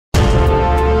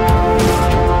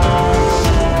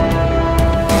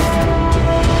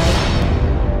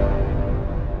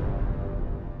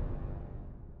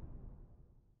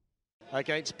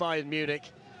against Bayern Munich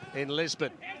in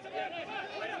Lisbon.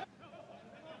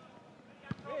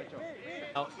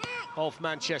 Of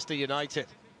Manchester United.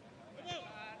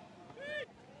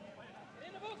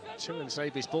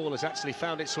 Zabi's ball has actually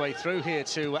found its way through here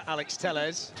to Alex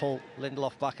Telles. Pull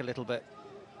Lindelof back a little bit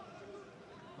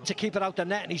to keep it out the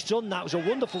net, and he's done that. It was a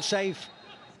wonderful save.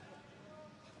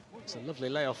 It's a lovely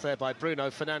layoff there by Bruno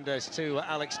Fernandes to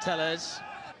Alex Telles.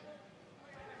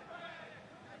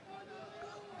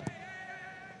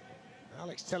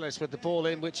 Alex Telles with the ball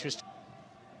in, which was...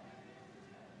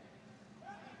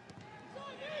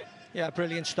 Yeah,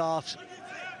 brilliant start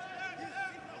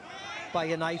by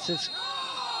United.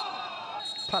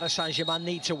 Paris Saint-Germain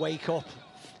need to wake up,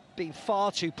 being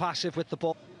far too passive with the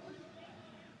ball.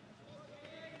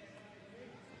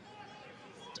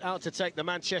 Out to take the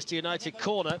Manchester United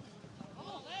corner,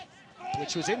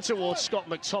 which was in towards Scott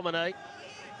McTominay.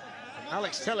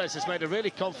 Alex Telles has made a really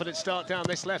confident start down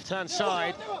this left-hand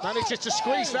side, manages to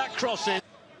squeeze that cross in.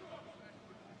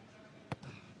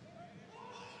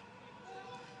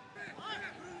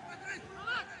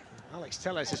 Alex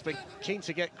Telles has been keen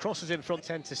to get crosses in front,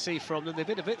 tend to see from them. They've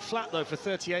been a bit flat, though, for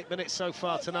 38 minutes so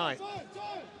far tonight.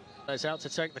 He's out to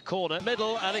take the corner,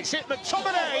 middle, and it's hit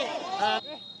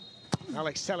McTominay!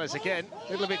 Alex Telles again,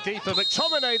 a little bit deeper.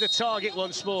 McTominay the target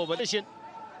once more, but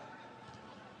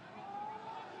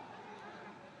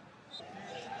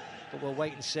we'll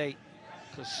wait and see,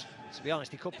 because, to be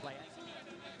honest, he could play it.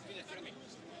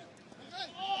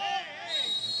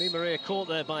 Di Maria caught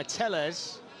there by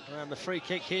Telles. And the free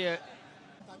kick here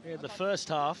in the first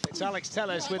half. It's Alex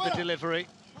Telles with the delivery.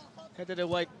 Headed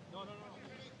away.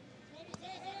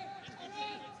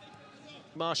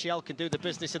 Martial can do the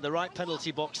business in the right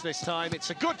penalty box this time. It's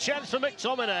a good chance for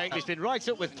McTominay. He's been right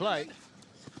up with play.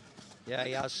 Yeah,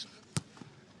 he has.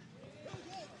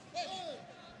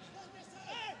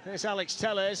 There's Alex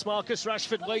Telles. Marcus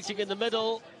Rashford waiting in the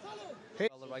middle. Well,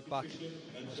 the right back.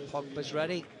 Pogba's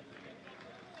ready.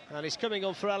 And he's coming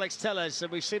on for Alex Telles,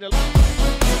 and we've seen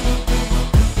a...